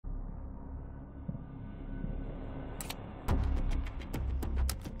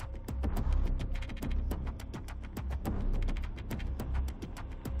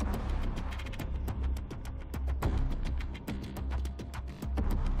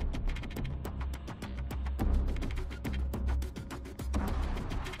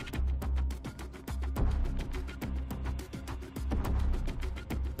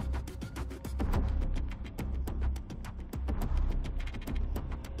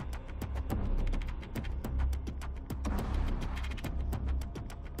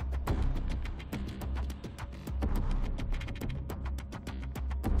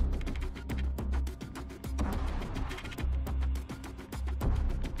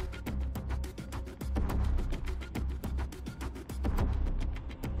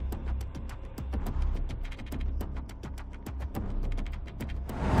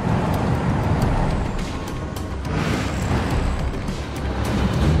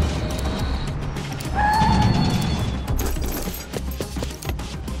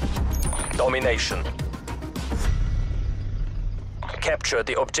Domination. Capture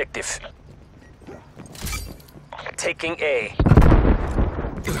the objective. Taking A.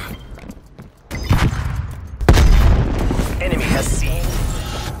 Enemy has C.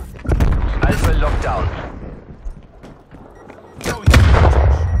 Alpha lockdown.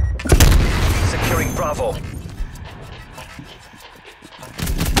 Securing Bravo.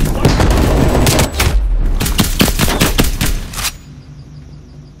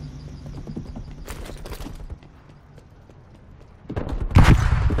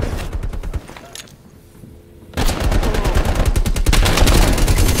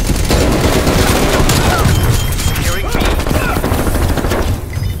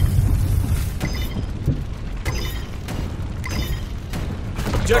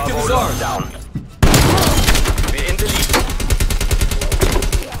 Objective is ours. Down. We're in the lead.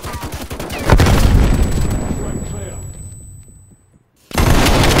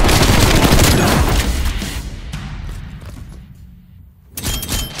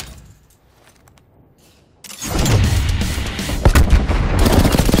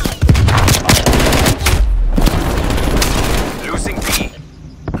 Losing B.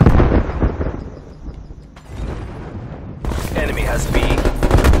 Enemy has B.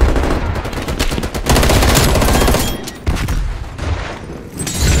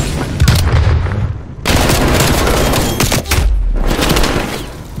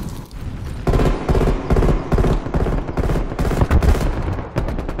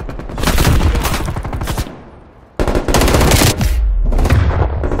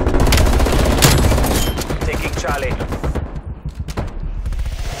 Charlie.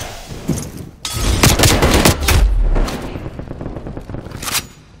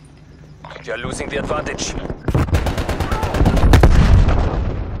 You're losing the advantage.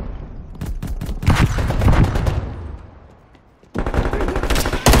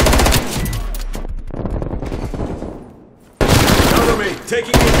 Cover me,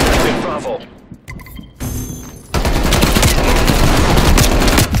 taking it. Bravo.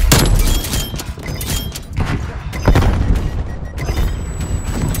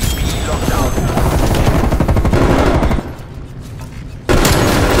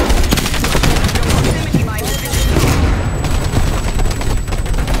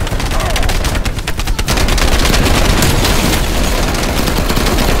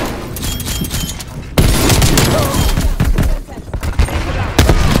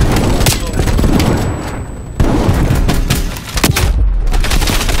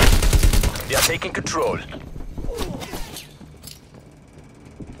 Taking control.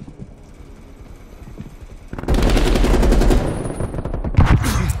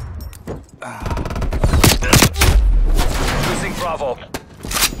 Losing Bravo.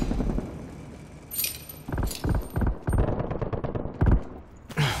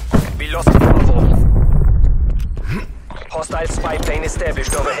 We lost Bravo. Hostile spy plane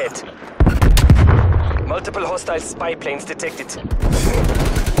established overhead. Multiple hostile spy planes detected.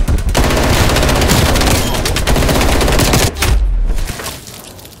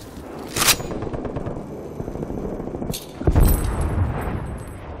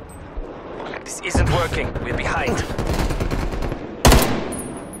 This isn't working. We're behind.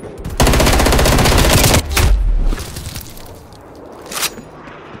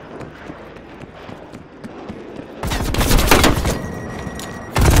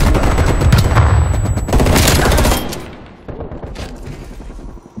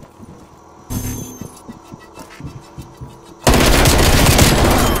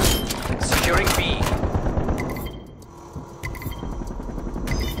 Securing B.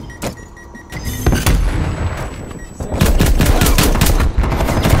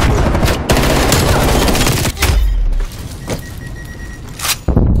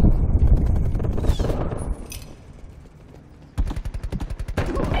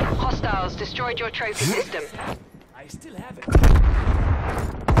 Hostiles destroyed your trophy system. I still have it.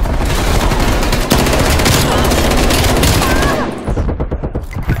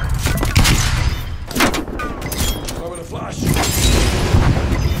 Over the flash.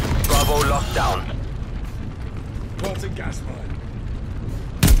 Bravo locked down. Planting gas mine.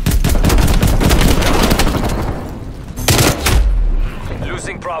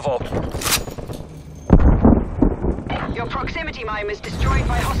 Losing Bravo. Your proximity mine was destroyed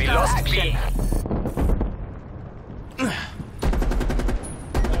by We hostile lost action. B.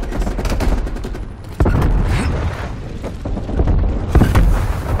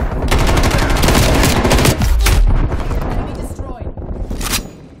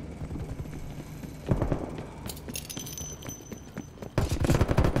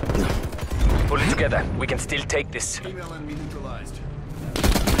 Pull it together. We can still take this. Email enemy neutralized.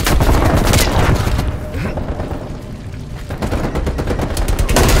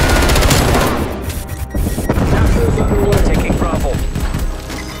 Bravo.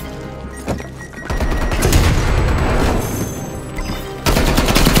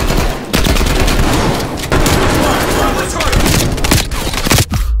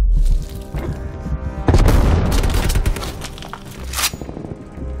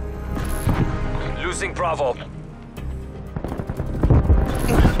 Losing Bravo.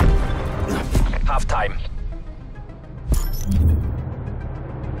 Half time.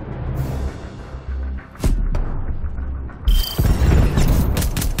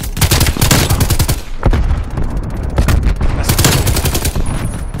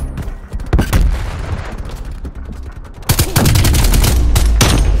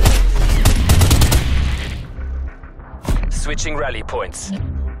 Switching rally points.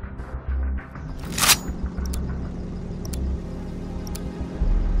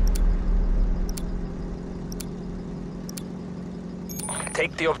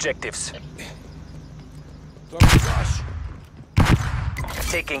 Take the objectives.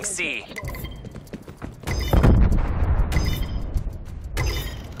 Taking C.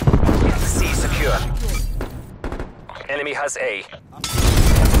 C secure. Enemy has A.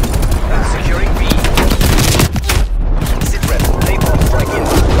 Securing B. Sit rep. Napalm strike in.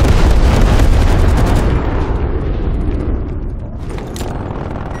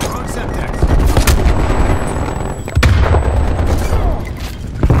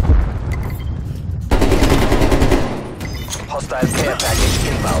 Hostile care package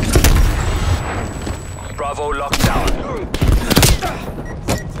inbound. Bravo locked down.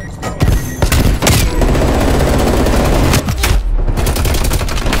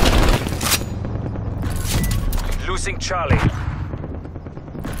 Losing Charlie.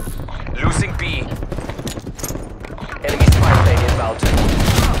 Losing B. Enemy spy plane inbound.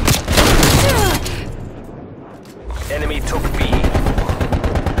 Enemy took B.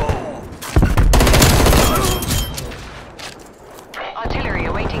 Artillery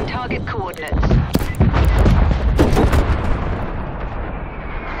awaiting target coordinates.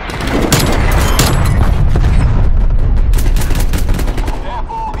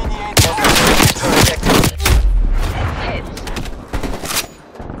 Heads.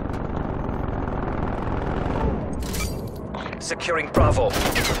 Securing Bravo.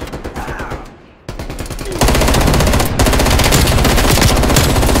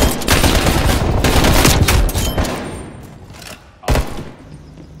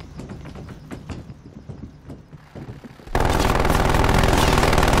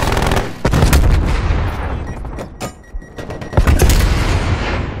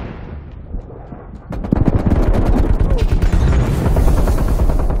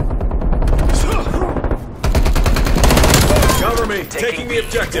 Taking the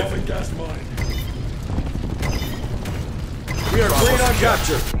objective. We are clean on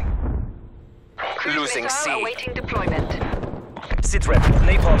capture. Cruise Losing missile C. awaiting deployment. Sit rep.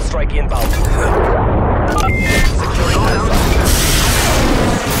 Napalm strike inbound. Securing Alpha.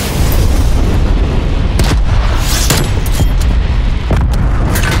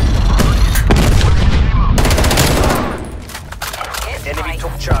 Enemy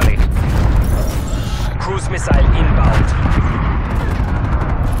took Charlie. Cruise missile inbound.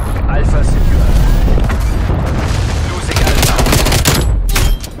 Alpha secure. Losing Alpha.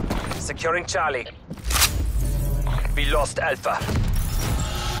 Securing Charlie. We lost Alpha.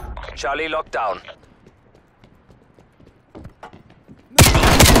 Charlie locked down.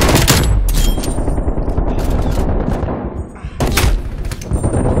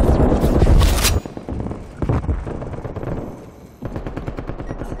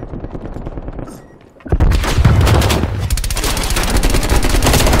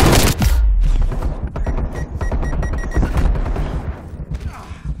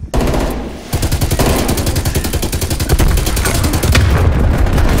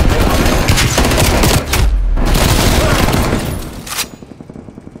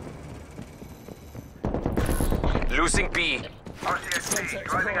 Losing B. RCXD,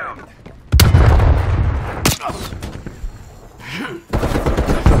 driving out.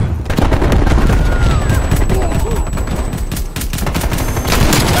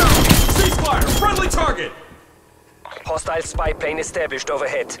 Ceasefire! Friendly target! Hostile spy plane established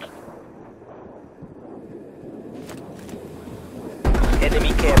overhead.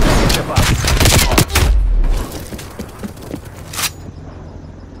 Enemy care package above.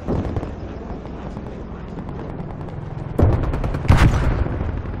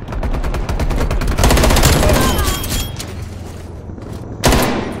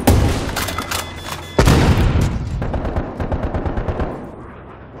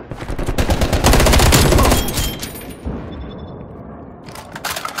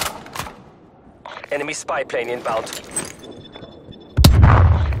 Enemy spy plane inbound.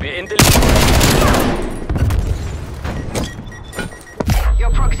 We're in the lead.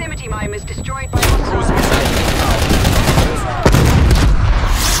 Your proximity mine was destroyed by Cruise hostiles.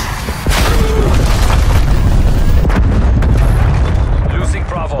 missile losing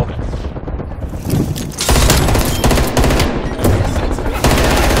Bravo.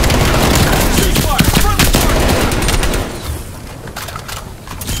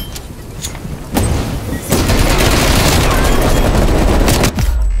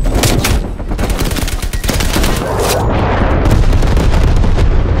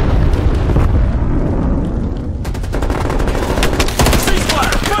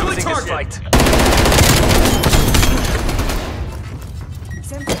 Ceasefire! Friendly Losing this target! fight.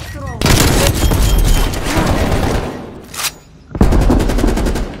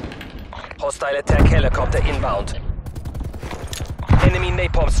 Hostile attack helicopter inbound. Enemy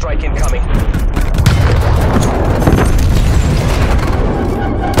napalm strike incoming.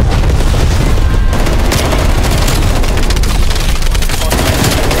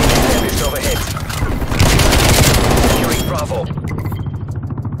 Damaged overhead. Securing Bravo.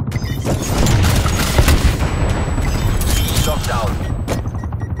 Lockdown.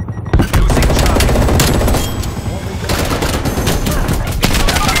 Losing Charlie.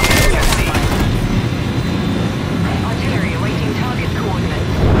 Artillery awaiting target coordinates.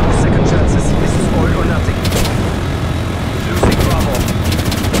 No second chances. This is all or nothing. Losing Bravo.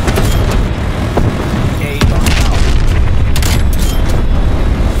 A lockdown.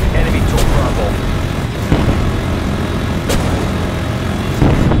 Enemy took Bravo.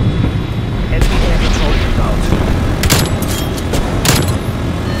 Enemy air control inbound.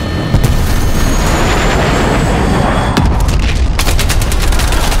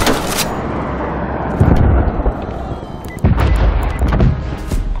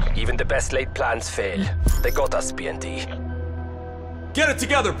 Even the best laid plans fail. They got us, BND. Get it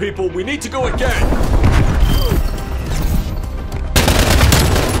together, people! We need to go again!